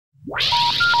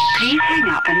Please hang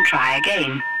up and try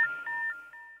again.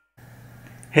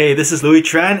 Hey, this is Louis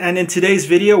Tran, and in today's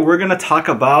video we're going to talk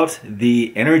about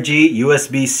the Innergie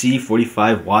USB-C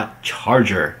 45 watt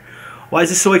charger. Why is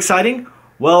this so exciting?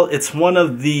 Well, it's one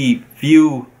of the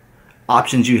few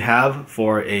options you have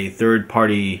for a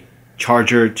third-party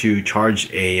charger to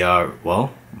charge a,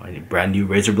 my brand new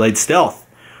Razer Blade Stealth,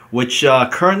 which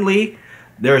currently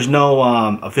there's no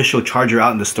official charger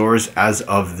out in the stores as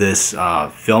of this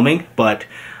filming, but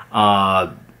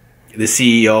the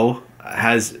CEO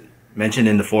has mentioned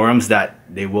in the forums that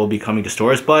they will be coming to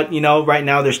stores, but right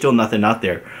now there's still nothing out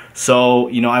there. So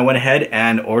I went ahead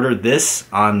and ordered this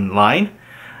online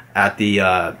at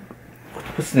the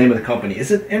what's the name of the company?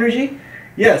 Is it Innergie?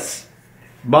 Yes,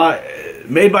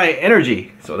 made by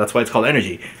Innergie, so that's why it's called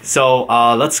Innergie. So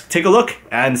let's take a look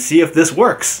and see if this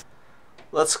works.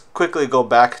 Let's quickly go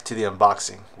back to the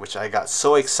unboxing, which I got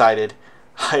so excited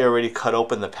I already cut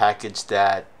open the package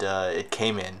that it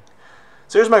came in.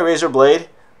 So here's my Razer Blade.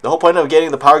 The whole point of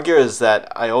getting the PowerGear is that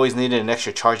I always needed an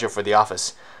extra charger for the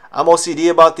office. I'm OCD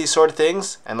about these sort of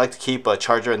things and like to keep a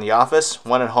charger in the office,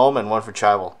 one at home and one for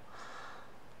travel.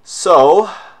 So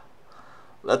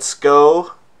let's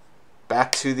go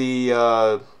back to the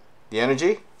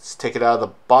Innergie. Let's take it out of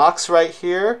the box right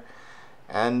here.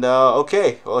 And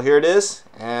okay, well, here it is,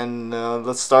 and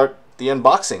let's start the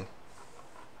unboxing.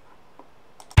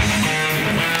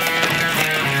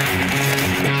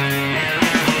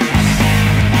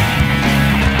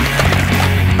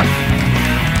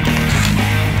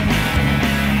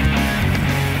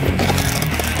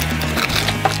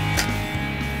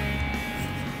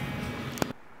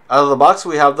 Out of the box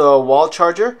we have the wall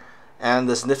charger and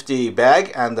this nifty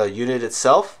bag and the unit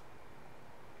itself.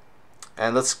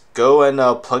 And let's go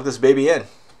and plug this baby in.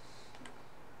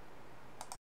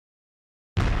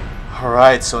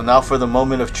 Alright, so now for the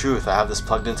moment of truth. I have this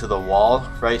plugged into the wall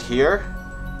right here.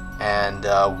 And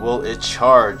will it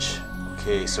charge?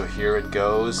 Okay, so here it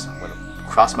goes. I'm going to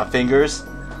cross my fingers.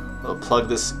 I'll plug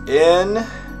this in.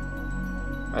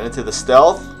 Right into the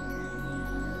Stealth.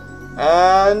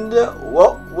 And,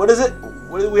 well, what is it?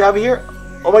 What do we have here?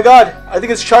 Oh my god, I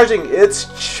think it's charging. It's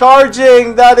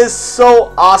charging! That is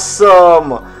so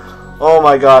awesome! Oh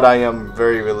my god, I am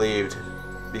very relieved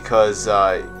because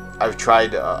I've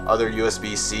tried other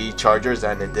USB-C chargers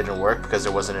and it didn't work because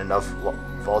there wasn't enough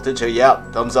voltage. Yeah,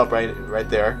 thumbs up right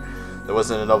there. There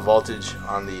wasn't enough voltage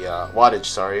on the wattage,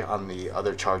 sorry, on the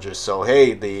other chargers. So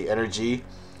hey, the Innergie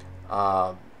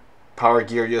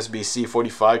PowerGear USB-C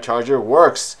 45 charger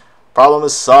works. Problem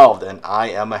is solved, and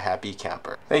I am a happy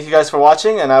camper. Thank you guys for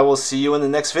watching, and I will see you in the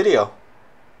next video.